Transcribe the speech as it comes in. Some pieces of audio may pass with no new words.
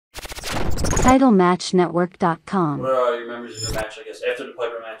TitleMatchNetwork.com. What are your memories of the match, I guess? After the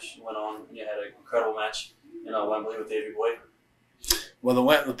Piper match went on, you had an incredible match in Wembley with Davey Boy. Well,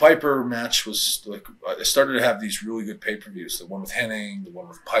 the Piper match was like, I started to have these really good pay-per-views. The one with Hennig, the one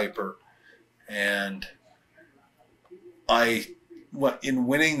with Piper. And in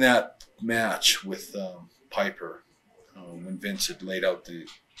winning that match with Piper, when Vince had laid out the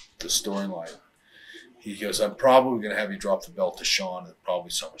storyline, he goes, I'm probably going to have you drop the belt to Shawn at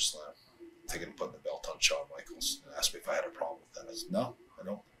probably SummerSlam. Thinking of putting the belt on Shawn Michaels. And asked me if I had a problem with that. I said, no, I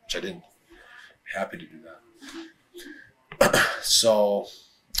don't, which I didn't. Happy to do that. So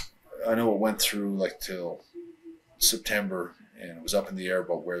I know it went through like till September, and it was up in the air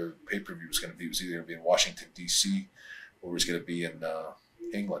about where the pay-per-view was going to be. It was either going to be in Washington, D.C., or it was going to be in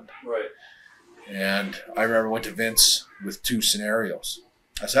England. Right. And I remember I went to Vince with two scenarios.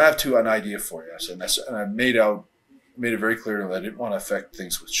 I said, I have an idea for you. I said, and I made it very clear to him that I didn't want to affect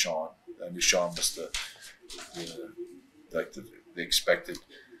things with Shawn. I knew Shawn was the expected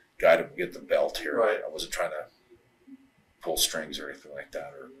guy to get the belt here. Right. I wasn't trying to pull strings or anything like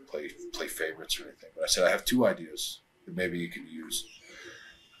that, or play favorites or anything. But I said, I have two ideas that maybe you can use.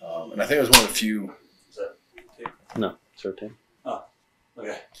 And I think it was one of the few. Is that tape? No, it's her team. Oh,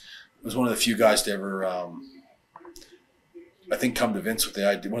 okay. It was one of the few guys to ever, I think, come to Vince with the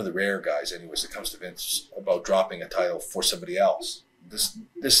idea. One of the rare guys, anyways, that comes to Vince about dropping a title for somebody else.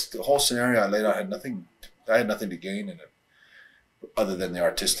 The whole scenario I laid out had nothing. I had nothing to gain in it, other than the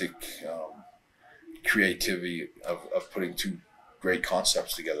artistic creativity of putting two great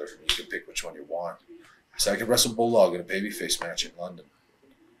concepts together. You can pick which one you want. I said I could wrestle Bulldog in a babyface match in London.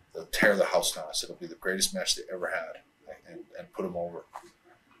 They'll tear the house down. I said it'll be the greatest match they ever had, and put him over.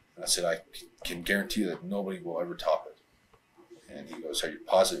 And I said I can guarantee you that nobody will ever top it. And he goes, are you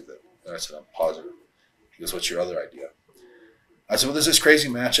positive that? And I said, I'm positive. He goes, what's your other idea? I said, well, there's this crazy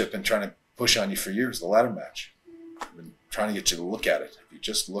match I've been trying to push on you for years, the ladder match. I've been trying to get you to look at it. If you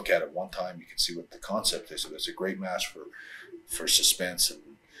just look at it one time, you can see what the concept is. It's a great match for suspense.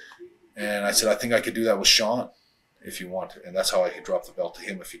 And I said, I think I could do that with Shawn if you want. And that's how I could drop the belt to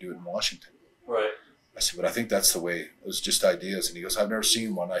him if you do it in Washington. Right. I said, but I think that's the way. It was just ideas. And he goes, I've never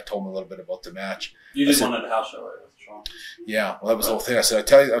seen one. I told him a little bit about the match. You did one at the house show, right, with Shawn? Yeah, well, that was the whole thing. I said,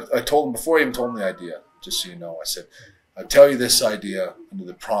 I told him before I even told him the idea, just so you know. I said, I'll tell you this idea under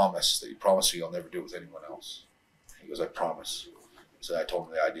the promise that you promise me you'll never do it with anyone else. He goes, I promise. So I told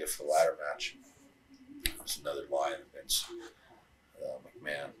him the idea for the ladder match. It was another lie that Vince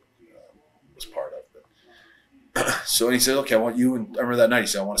McMahon was part of. But so he said, okay, I want you, and I remember that night, he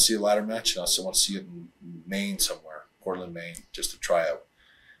said, I want to see a ladder match, and I also want to see it in Maine somewhere, Portland, Maine, just to try out.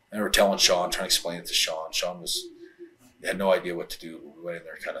 And we were telling Shawn, trying to explain it to Shawn. Shawn had no idea what to do. We went in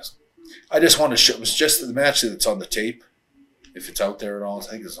there kind of, I just wanted to show, it was just the match that's on the tape. If it's out there at all, I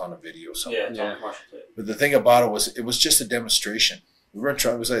think it's on a video somewhere. Yeah, it's on commercial tape. But the thing about it was just a demonstration. We weren't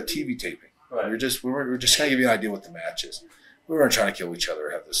trying, it was like a TV taping. Right. We were just trying to give you an idea what the match is. We weren't trying to kill each other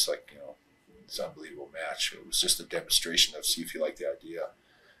or have this this unbelievable match. It was just a demonstration of see if you like the idea.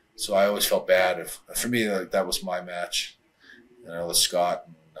 So I always felt bad for me, that was my match. And I let Scott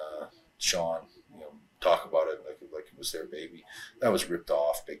and Shawn, talk about it like it was their baby. That was ripped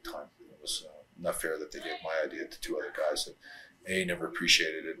off big time. It was not fair that they gave my idea to two other guys that never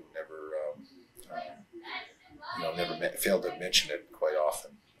appreciated it and never failed to mention it quite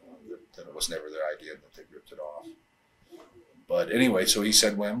often. That it was never their idea and that they ripped it off. But anyway, so he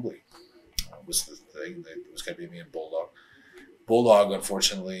said Wembley was the thing. That it was going to be me and Bulldog. Bulldog,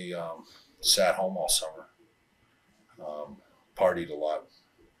 unfortunately, sat home all summer. Partied a lot.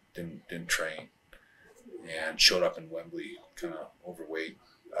 Didn't train. And showed up in Wembley kind of overweight,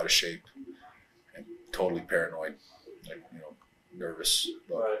 out of shape, and totally paranoid, nervous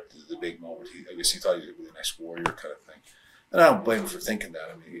about the big moment. I guess he thought he was the next Warrior kind of thing. And I don't blame him for thinking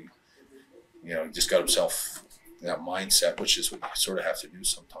that. I mean, he just got himself in that mindset, which is what you sort of have to do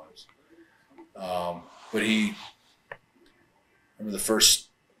sometimes. But I remember the first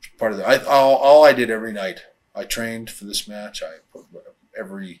part of all I did every night, I trained for this match. I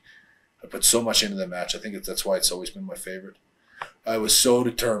put so much into the match. I think that's why it's always been my favorite. I was so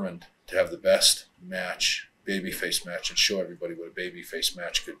determined to have the best match, babyface match, and show everybody what a babyface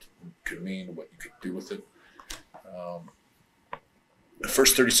match could mean, what you could do with it. The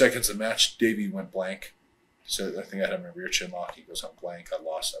first 30 seconds of the match, Davey went blank. So I think I had him in a rear chin lock. He goes, I'm blank. I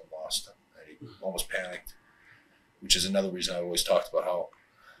lost. And he almost panicked, which is another reason I always talked about how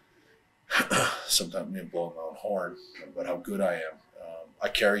sometimes me blowing my own horn about how good I am. I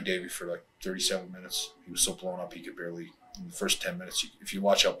carried Davey for like 37 minutes. He was so blown up he could barely, in the first 10 minutes, if you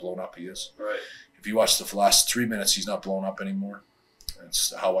watch how blown up he is. Right. If you watch the last 3 minutes, he's not blown up anymore.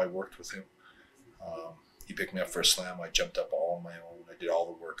 That's how I worked with him. He picked me up for a slam. I jumped up all on my own. I did all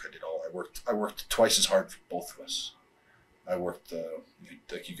the work. I worked twice as hard for both of us. I worked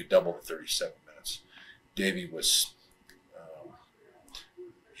like you could double the 37 minutes. Davey was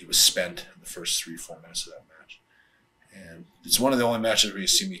he was spent in the first 3-4 minutes of that match, and it's one of the only matches where you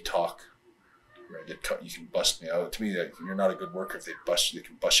see me talk. Right, you can bust me out. To me, you're not a good worker if they can bust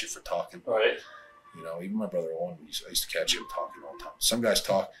you for talking. Right. You know, even my brother Owen, I used to catch him talking all the time. Some guys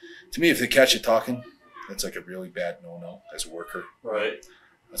talk. To me, if they catch you talking, that's like a really bad no-no as a worker. Right.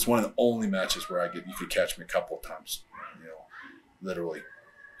 That's one of the only matches where you could catch me a couple of times, you know, literally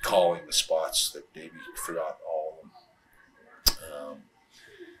calling the spots that Davey forgot all of them.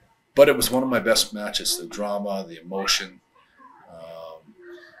 But it was one of my best matches. The drama, the emotion.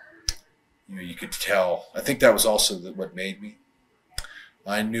 You know, you could tell. I think that was also what made me.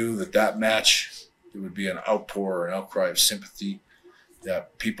 I knew that match, there would be an outpour, an outcry of sympathy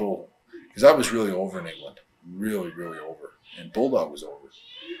that people, because I was really over in England, really, really over, and Bulldog was over.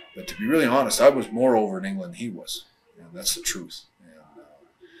 But to be really honest, I was more over in England than he was, and that's the truth.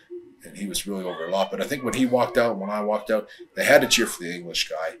 And he was really over a lot. But I think when he walked out, when I walked out, they had to cheer for the English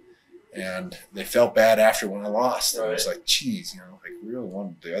guy, and they felt bad after when I lost. Right. It was like, geez, you know, like we really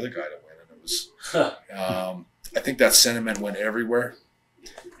wanted the other guy to win. I think that sentiment went everywhere,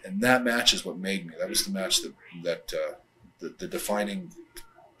 and that match is what made me. That was the match that the defining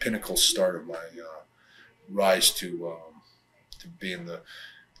pinnacle start of my rise to being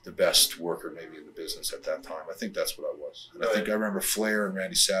the best worker maybe in the business at that time. I think that's what I was. And I think I remember Flair and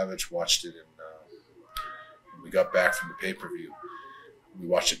Randy Savage watched it when we got back from the pay-per-view. We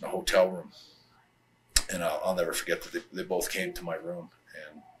watched it in a hotel room, and I'll never forget that they both came to my room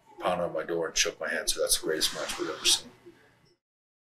and pounded on my door and shook my hand. So that's the greatest match we've ever seen.